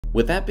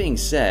With that being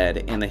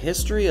said, in the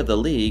history of the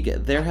league,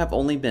 there have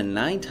only been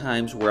 9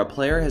 times where a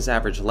player has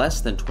averaged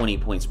less than 20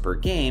 points per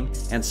game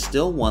and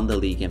still won the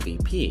league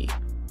MVP.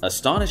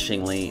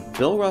 Astonishingly,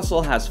 Bill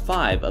Russell has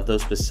 5 of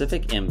those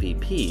specific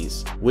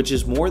MVPs, which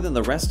is more than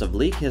the rest of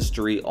league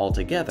history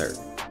altogether.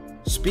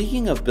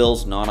 Speaking of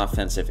Bill's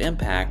non-offensive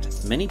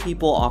impact, many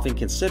people often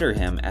consider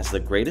him as the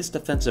greatest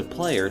defensive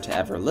player to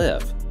ever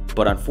live.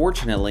 But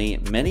unfortunately,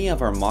 many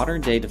of our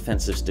modern-day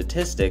defensive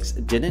statistics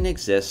didn't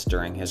exist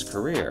during his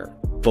career.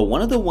 But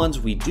one of the ones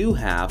we do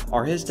have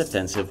are his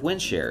defensive win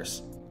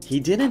shares. He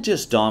didn't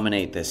just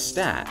dominate this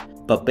stat,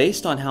 but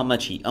based on how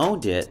much he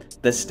owned it,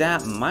 the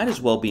stat might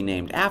as well be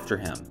named after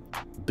him.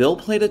 Bill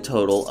played a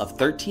total of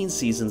 13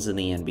 seasons in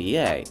the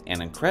NBA,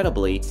 and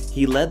incredibly,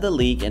 he led the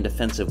league in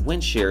defensive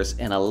win shares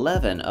in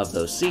 11 of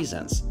those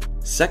seasons.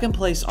 Second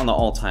place on the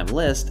all-time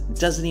list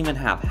doesn't even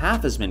have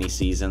half as many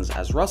seasons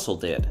as Russell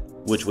did,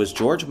 which was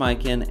George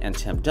Mikan and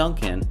Tim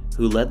Duncan,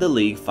 who led the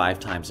league 5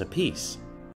 times apiece.